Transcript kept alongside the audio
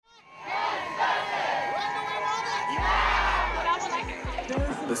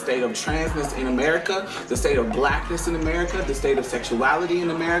the state of transness in America, the state of blackness in America, the state of sexuality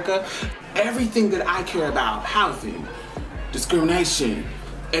in America, everything that I care about, housing, discrimination,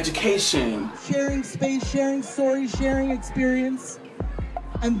 education. Sharing space, sharing stories, sharing experience.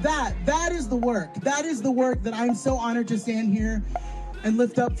 And that is the work. That is the work that I'm so honored to stand here and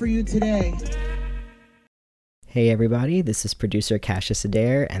lift up for you today. Hey everybody, this is producer Cassius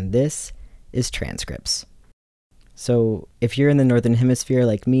Adair, and this is Transcripts. So if you're in the Northern Hemisphere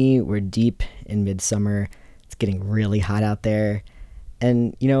like me, we're deep in midsummer. It's getting really hot out there.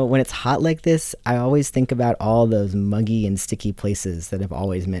 And, you know, when it's hot like this, I always think about all those muggy and sticky places that have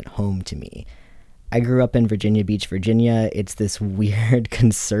always meant home to me. I grew up in Virginia Beach, Virginia. It's this weird,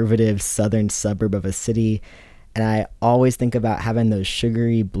 conservative southern suburb of a city. And I always think about having those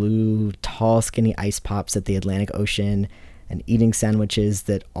sugary, blue, tall, skinny ice pops at the Atlantic Ocean and eating sandwiches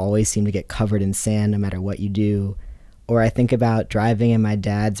that always seem to get covered in sand no matter what you do. Or I think about driving in my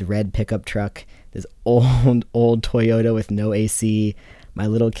dad's red pickup truck, this old Toyota with no AC, my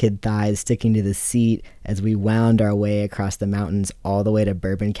little kid thighs sticking to the seat as we wound our way across the mountains all the way to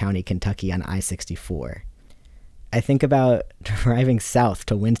Bourbon County, Kentucky on I-64. I think about driving south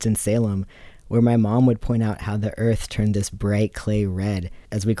to Winston-Salem, where my mom would point out how the earth turned this bright clay red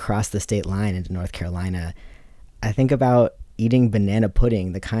as we crossed the state line into North Carolina. I think about eating banana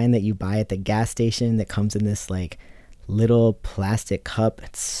pudding, the kind that you buy at the gas station that comes in this like little plastic cup.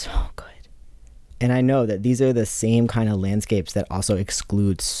 It's so good. And I know that these are the same kind of landscapes that also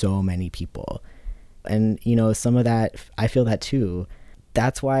exclude so many people. And, you know, some of that, I feel that too.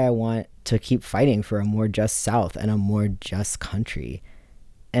 That's why I want to keep fighting for a more just South and a more just country.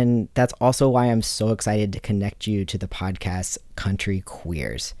 And that's also why I'm so excited to connect you to the podcast Country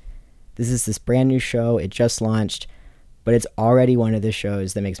Queers. This is this brand new show. It just launched, but it's already one of the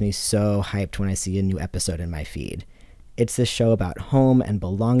shows that makes me so hyped when I see a new episode in my feed. It's this show about home and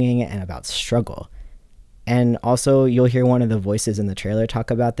belonging and about struggle. And also, you'll hear one of the voices in the trailer talk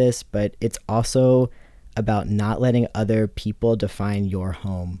about this, but it's also about not letting other people define your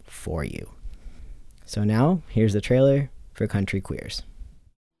home for you. So now, here's the trailer for Country Queers.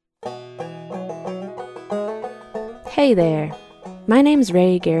 Hey there, my name's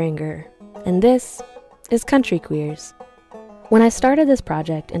Ray Geringer, and this is Country Queers. When I started this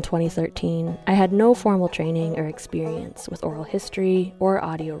project in 2013, I had no formal training or experience with oral history or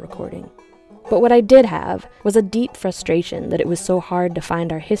audio recording. But what I did have was a deep frustration that it was so hard to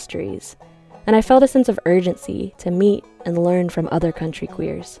find our histories, and I felt a sense of urgency to meet and learn from other country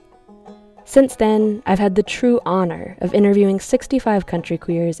queers. Since then, I've had the true honor of interviewing 65 country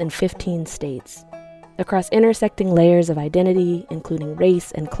queers in 15 states, across intersecting layers of identity, including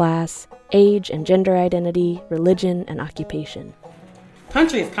race and class, age and gender identity, religion and occupation.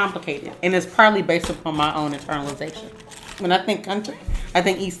 Country is complicated, and it's partly based upon my own internalization. When I think country, I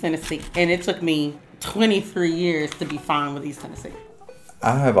think East Tennessee, and it took me 23 years to be fine with East Tennessee.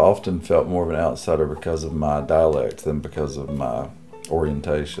 I have often felt more of an outsider because of my dialect than because of my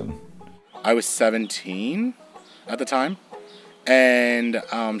orientation. I was 17 at the time, and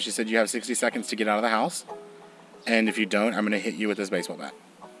she said, you have 60 seconds to get out of the house, and if you don't, I'm going to hit you with this baseball bat.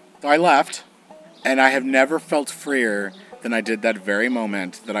 So I left, and I have never felt freer than I did that very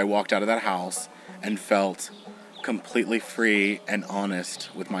moment that I walked out of that house and felt completely free and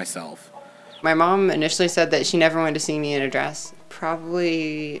honest with myself. My mom initially said that she never wanted to see me in a dress.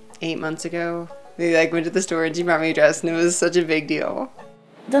 Probably 8 months ago, we went to the store and she brought me a dress, and it was such a big deal.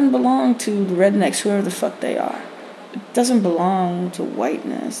 It doesn't belong to the rednecks, whoever the fuck they are. It doesn't belong to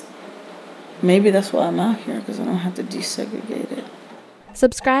whiteness. Maybe that's why I'm out here, because I don't have to desegregate it.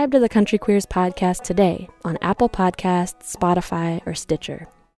 Subscribe to the Country Queers podcast today on Apple Podcasts, Spotify, or Stitcher.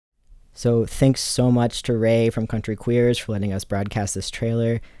 So thanks so much to Ray from Country Queers for letting us broadcast this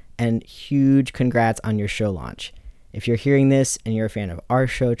trailer, and huge congrats on your show launch. If you're hearing this and you're a fan of our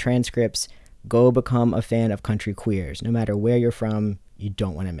show, Transcripts, go become a fan of Country Queers. No matter where you're from, you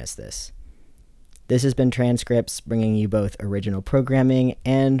don't want to miss this. This has been Transcripts, bringing you both original programming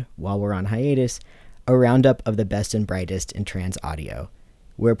and, while we're on hiatus, a roundup of the best and brightest in trans audio.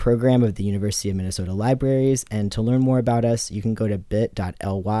 We're a program of the University of Minnesota Libraries, and to learn more about us, you can go to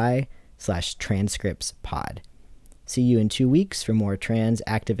bit.ly/transcriptspod. See you in 2 weeks for more trans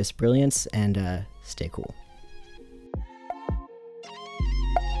activist brilliance, and stay cool.